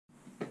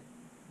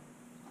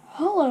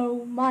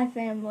Hello, my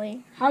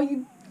family. How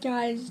you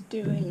guys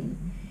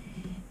doing?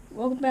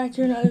 Welcome back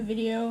to another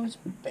video. It's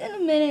been a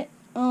minute.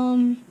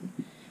 I'm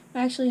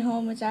actually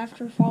home. It's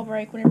after fall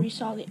break. Whenever you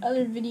saw the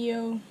other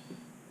video,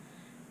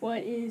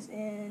 what is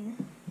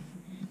in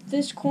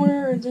this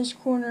corner or this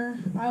corner,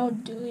 I'll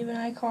leave an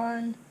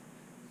icon.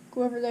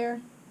 Go over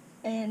there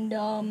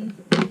and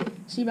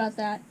see about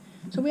that.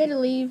 So we had to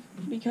leave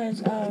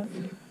because of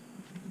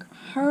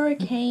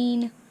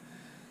Hurricane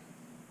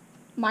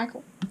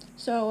Michael.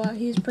 So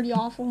he was pretty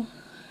awful.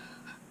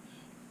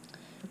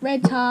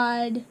 Red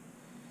tide.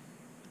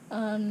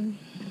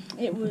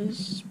 It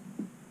was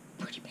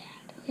pretty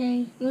bad.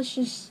 Okay, let's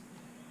just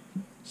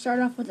start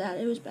off with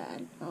that. It was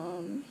bad.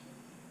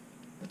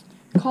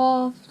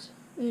 Coughed.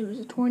 It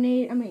was a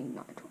tornado. I mean,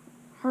 not a tornado.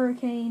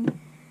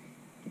 Hurricane.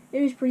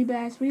 It was pretty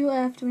bad. So we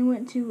left. We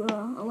went to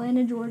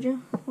Atlanta, Georgia.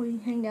 We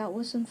hanged out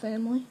with some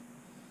family,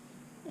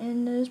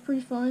 and it was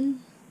pretty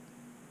fun.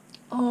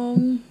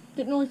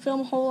 Didn't really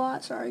film a whole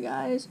lot. Sorry,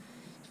 guys.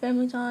 It's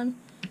family time.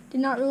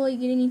 Did not really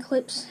get any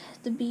clips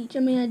at the beach. I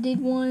mean, I did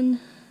one.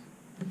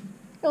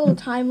 A little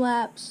time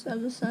lapse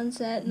of the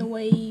sunset and the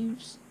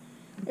waves.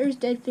 There's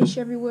dead fish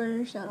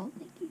everywhere, so I don't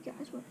think you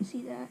guys want to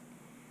see that.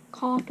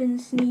 Coughing,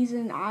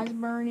 sneezing, eyes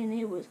burning.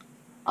 It was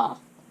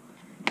awful.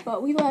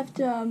 But we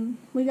left.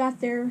 We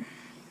got there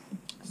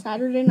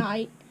Saturday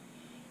night.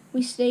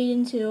 We stayed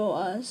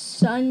until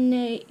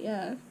Sunday.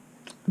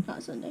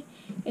 Not Sunday.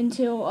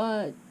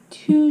 Until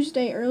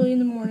Tuesday early in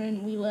the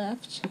morning. We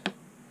left,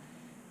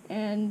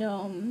 and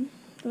then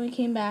we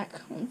came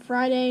back on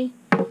Friday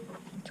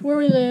to where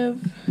we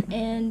live,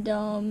 and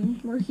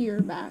we're here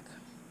back.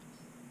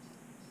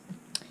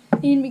 I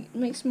need to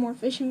make some more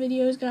fishing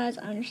videos, guys.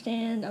 I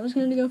understand. I was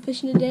going to go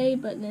fishing today,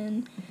 but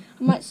then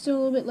I might still a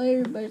little bit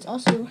later, but it's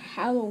also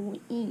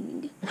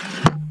Halloween.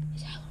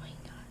 It's Halloween,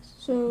 guys.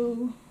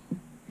 So,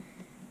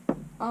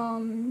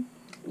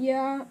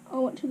 yeah, I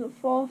went to the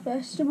fall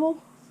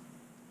festival.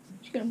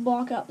 Just going to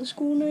block out the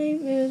school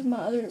name. It was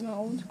my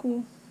old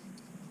school.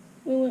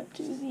 We went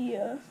to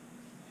the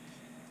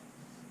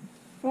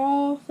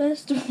fall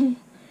festival.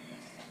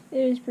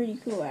 It was pretty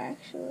cool,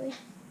 actually.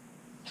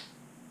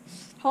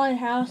 Haunted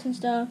house and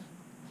stuff.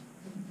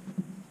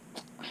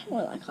 I don't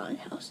really like haunted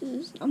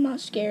houses. I'm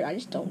not scared. I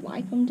just don't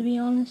like them, to be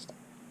honest.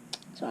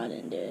 So I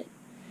didn't do it.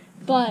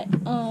 But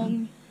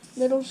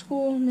middle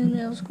school,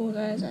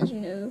 guys, as you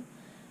know.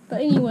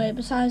 But anyway,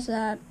 besides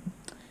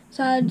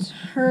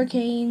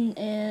hurricane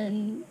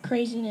and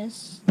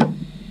craziness,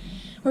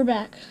 we're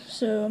back.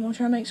 So I'm gonna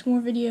try to make some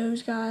more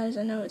videos, guys.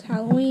 I know it's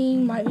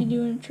Halloween. Might be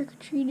doing a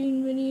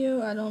trick-or-treating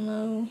video. I don't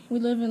know. We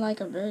live in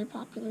like a very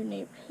popular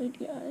neighborhood,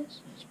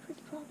 guys. It's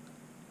pretty popular.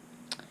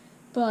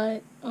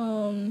 But I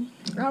don't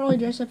really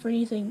dress up for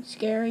anything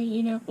scary,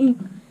 you know.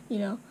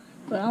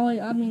 But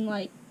I mean,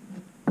 like,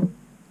 I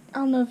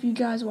don't know if you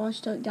guys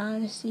watched Duck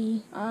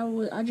Dynasty.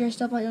 I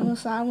dressed up like Uncle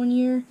Si one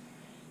year.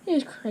 It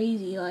was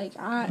crazy. Like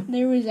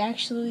there was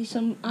actually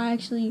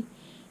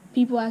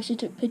people actually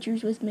took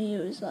pictures with me.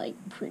 It was like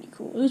pretty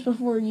cool. It was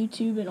before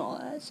YouTube and all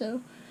that.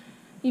 So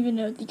even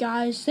though the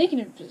guys,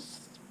 speaking of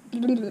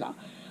YouTube,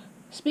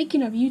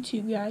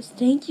 guys,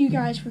 thank you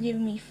guys for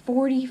giving me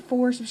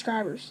 44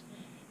 subscribers.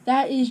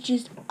 That is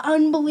just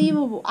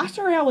unbelievable. I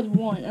started out with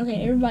 1.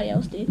 Okay, everybody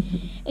else did.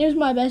 It was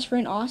my best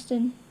friend,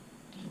 Austin.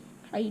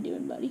 How you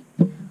doing, buddy?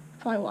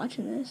 Probably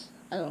watching this.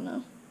 I don't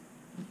know.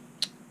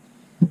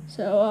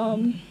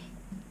 So,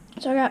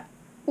 so I got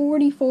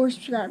 44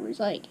 subscribers.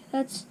 Like,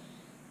 that's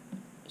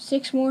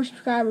 6 more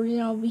subscribers,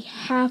 and I'll be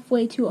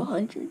halfway to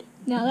 100.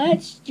 Now,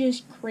 that's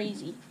just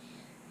crazy.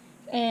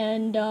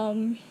 And,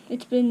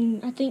 it's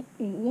been, I think,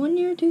 1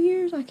 year, 2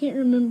 years? I can't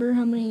remember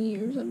how many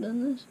years I've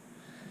done this.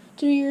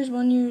 2 years,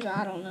 1 year,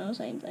 I don't know,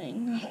 same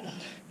thing.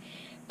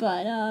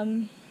 But,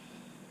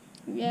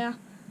 yeah.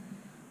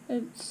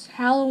 It's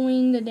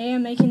Halloween. The day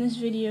I'm making this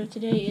video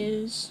today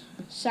is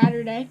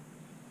Saturday.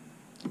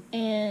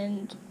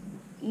 And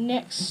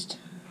next,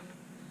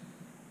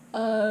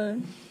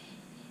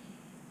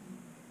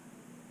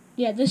 yeah,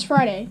 this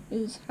Friday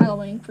is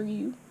Halloween for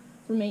me.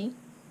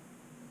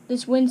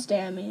 This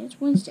Wednesday, it's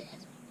Wednesday, I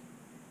think.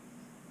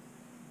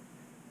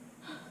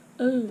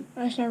 Oh,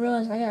 I just now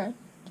realized I got it.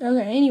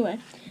 Okay, anyway.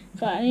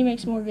 But I need to make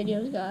some more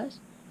videos, guys.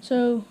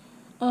 So,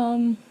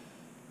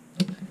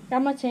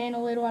 got my tan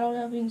a little. I don't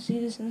know if you can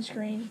see this in the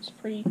screen. It's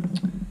pretty.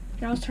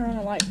 Now let's turn on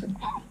the light for.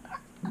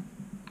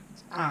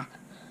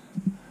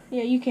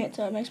 Yeah, you can't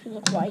tell. It makes me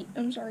look white.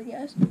 I'm sorry,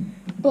 guys.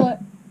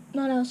 But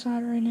not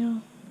outside right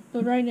now.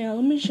 But right now,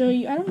 let me show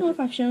you. I don't know if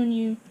I've shown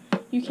you.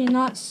 You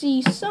cannot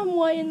see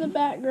somewhat in the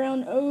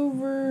background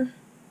over.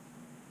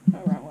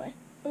 Oh, wrong way.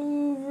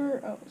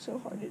 Over. Oh, it's so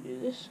hard to do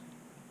this.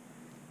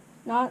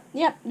 Not.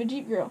 Yep, the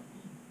Jeep Grill.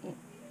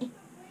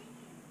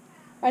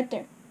 Right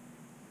there.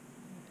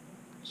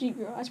 Jeep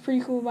Grill. That's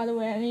pretty cool, by the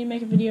way. I need to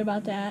make a video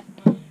about that.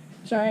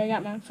 Sorry, I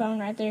got my phone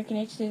right there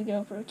connected to the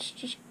GoPro. It's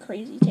just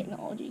crazy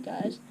technology,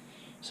 guys.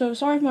 So,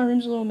 sorry if my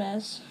room's a little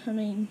mess. I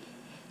mean,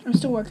 I'm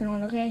still working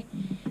on it, okay?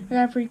 I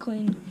got it pretty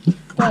clean.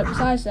 But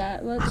besides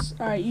that,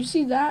 alright, you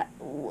see that?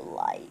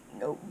 Light.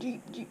 Nope.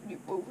 Jeep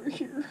over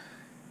here.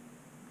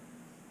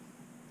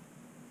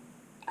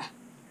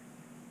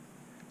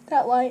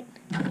 That light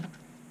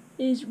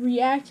is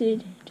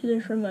reacted to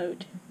this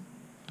remote.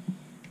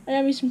 I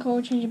got me some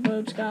color changing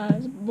bulbs,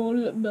 guys.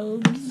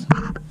 Bulbs.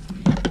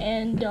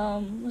 And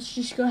let's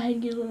just go ahead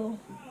and get a little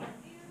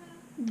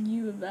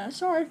view of that.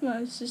 Sorry if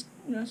my sister's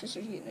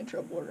getting in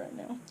trouble right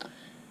now.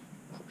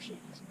 Of course she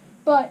is.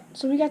 But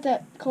so we got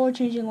that color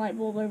changing light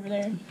bulb over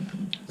there.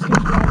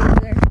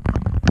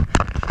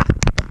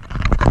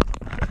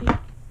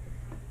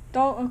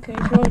 Okay,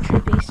 it's really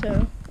trippy,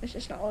 so let's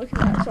just not look at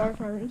that. Sorry if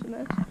my room's a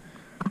mess.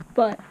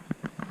 But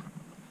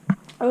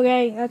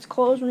okay, that's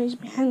closed when he's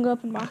hung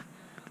up in my.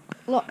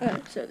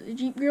 So the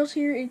Jeep Grills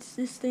here.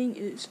 This thing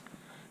is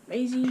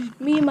amazing.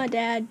 Me and my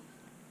dad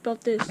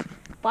built this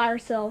by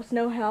ourselves,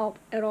 no help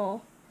at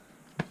all.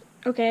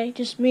 Okay,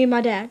 just me and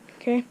my dad.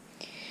 Okay.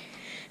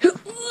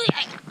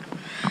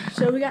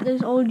 So we got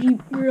this old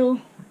Jeep Grill.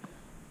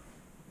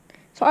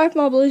 Sorry for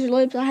my blizzard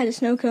lips. I had a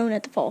snow cone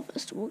at the fall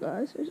festival,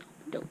 guys. It was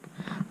dope.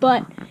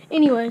 But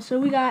anyway, so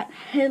we got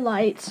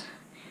headlights.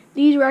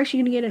 These were actually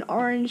gonna get an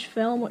orange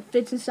film, what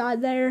fits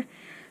inside there.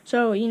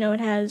 So it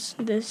has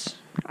this,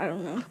 I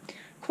don't know,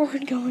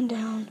 cord going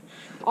down,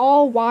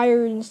 all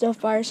wired and stuff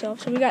by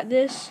itself. So we got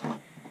this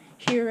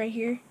here, right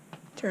here,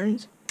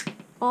 turns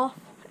off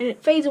and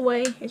it fades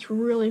away. It's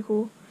really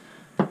cool.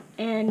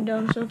 And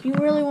so if you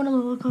really want to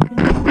look up,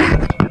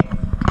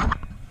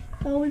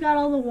 so we got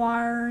all the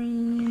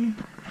wiring.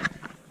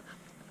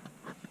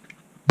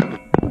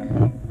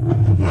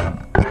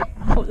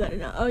 Hope that did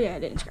not. Oh yeah, I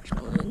didn't scratch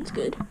my lens.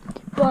 Good.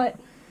 But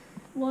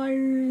wires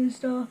and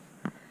stuff.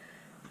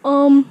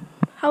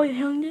 How we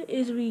hung it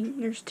is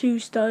there's two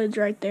studs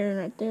right there and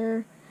right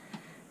there,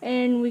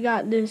 and we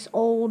got this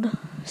old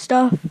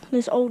stuff,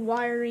 this old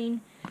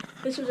wiring.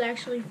 This was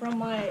actually from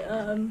my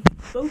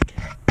boat.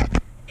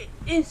 It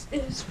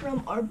is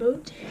from our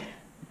boat,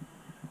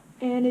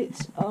 and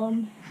it's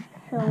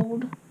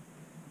held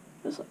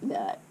just like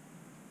that,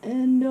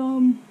 and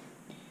then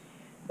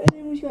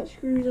we got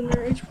screws in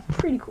there. It's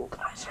pretty cool,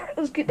 guys. All right,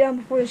 let's get down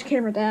before this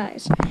camera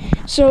dies.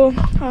 So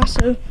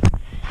also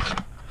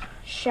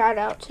shout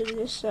out to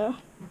this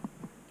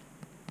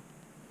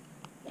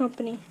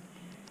company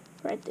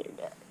right there,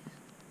 guys.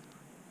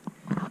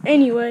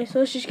 Anyway, so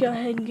let's just go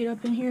ahead and get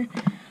up in here.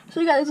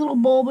 So we got this little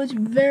bulb. It's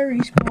very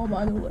small,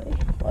 by the way,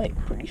 like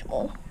pretty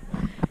small,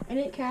 and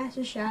it casts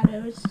a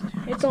shadow.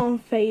 It's on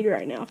fade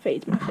right now.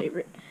 Fade's my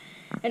favorite.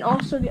 And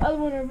also the other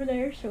one over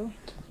there, so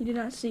you did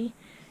not see.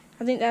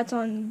 I think that's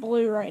on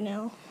blue right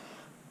now.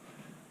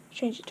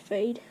 Change it to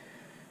fade.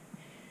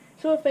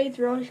 So it fades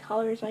through all these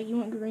colors, like you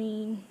want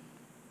green,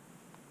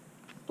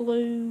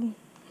 blue,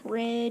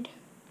 red.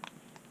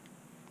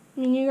 I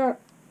mean, you got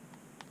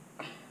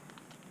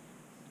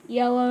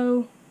yellow,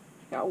 you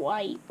got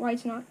white.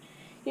 White's not.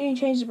 You can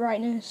change the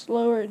brightness,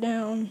 lower it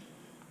down,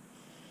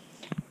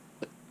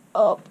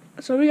 up.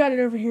 So we got it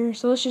over here.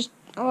 So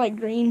I like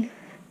green.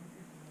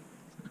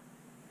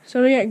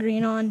 So we got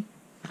green on.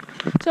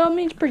 So I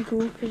mean, it's pretty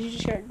cool because you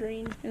just got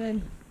green and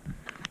then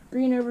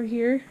green over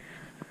here.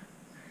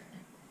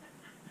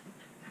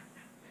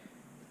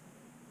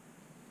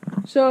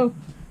 So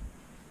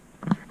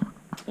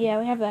yeah,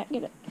 we have that.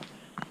 Get it.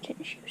 Change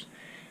your shoes.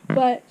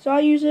 But so I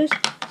use this.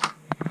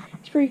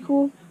 It's pretty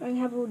cool. I can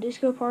have a little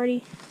disco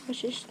party. Let's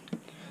just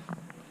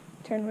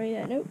turn away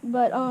that note.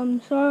 But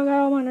so I got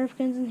all my Nerf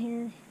guns in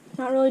here.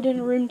 Not really doing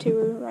a room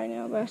tour right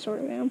now, but I sort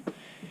of am.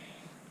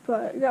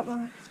 But I got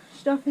my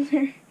stuff in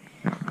there.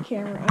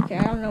 Camera. Okay,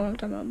 I don't know what I'm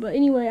talking about. But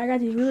anyway, I got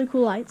these really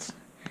cool lights.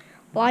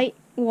 Light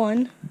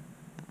 1.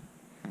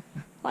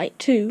 Light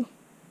 2.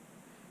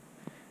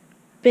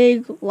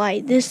 Big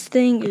light. This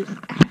thing is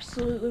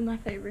absolutely my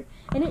favorite.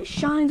 And it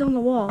shines on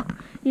the wall.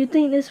 You'd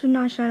think this would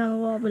not shine on the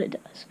wall, but it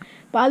does.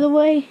 By the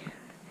way,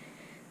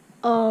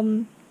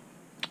 I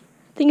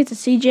think it's a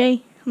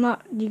CJ. You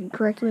can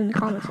correct me in the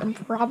comments. I'm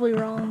probably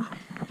wrong.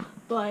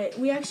 But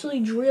we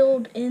actually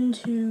drilled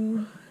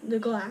into the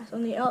glass.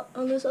 On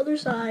this other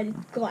side,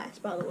 it's glass,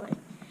 by the way.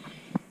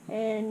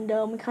 And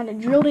we kind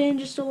of drilled in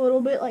just a little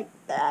bit like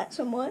that,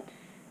 somewhat.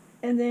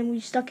 And then we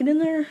stuck it in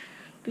there.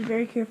 Be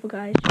very careful,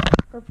 guys,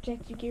 for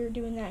protective gear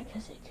doing that,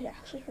 because it could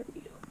actually hurt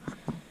you.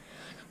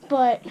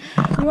 But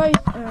okay,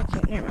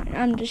 never mind.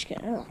 I'm just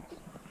gonna.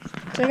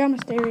 So I got my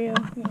stereo,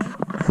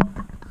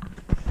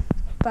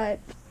 But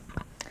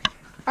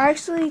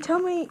actually,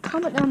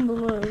 comment down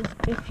below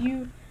if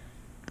you.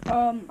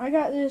 I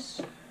got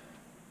this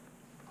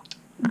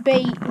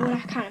bait what I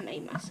kind of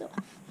made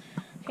myself.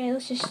 Okay,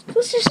 let's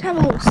just have a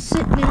little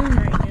sit down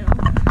right now.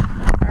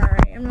 All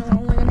right, I'm not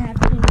only gonna have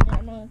 10 minutes.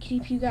 I'm gonna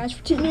keep you guys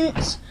for 10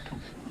 minutes.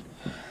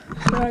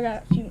 So I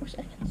got a few more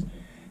seconds.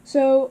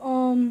 So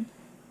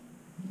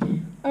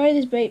I made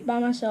this bait by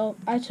myself.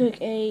 I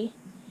took a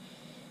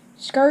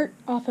skirt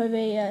off of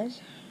a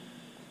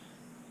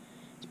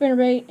spinner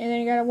bait, and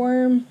then I got a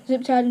worm,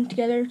 zip tied them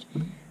together.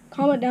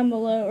 Comment down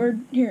below, or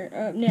here,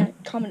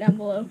 comment down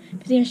below if you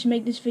think I should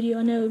make this video.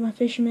 I know my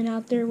fishermen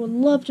out there would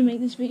love to make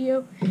this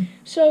video.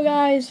 So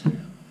guys,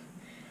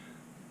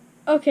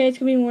 Okay, it's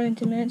gonna be more than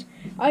 10 minutes.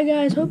 Alright,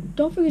 guys,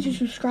 don't forget to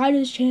subscribe to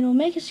this channel.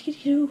 Let's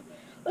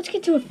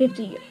get to a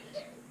 50, guys.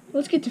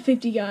 Let's get to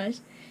 50,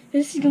 guys.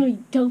 This is gonna be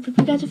dope if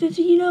we got to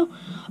 50, you know?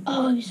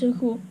 Oh, it'd be so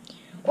cool.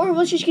 Or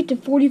let's just get to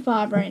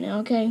 45 right now,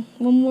 okay?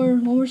 One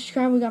more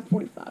subscriber, we got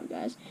 45,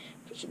 guys.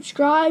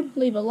 Subscribe,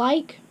 leave a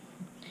like,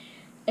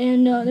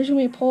 and there's gonna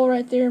be a poll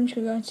right there. I'm just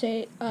gonna go and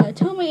say it.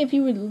 Tell me if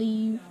you would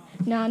leave.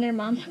 Nah, never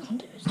mind. I'm not gonna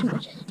do it. It's too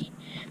much editing.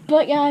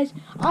 But guys,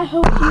 I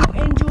hope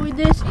you enjoyed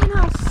this, and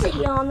I'll see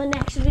you on the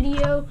next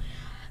video.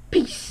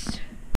 Peace.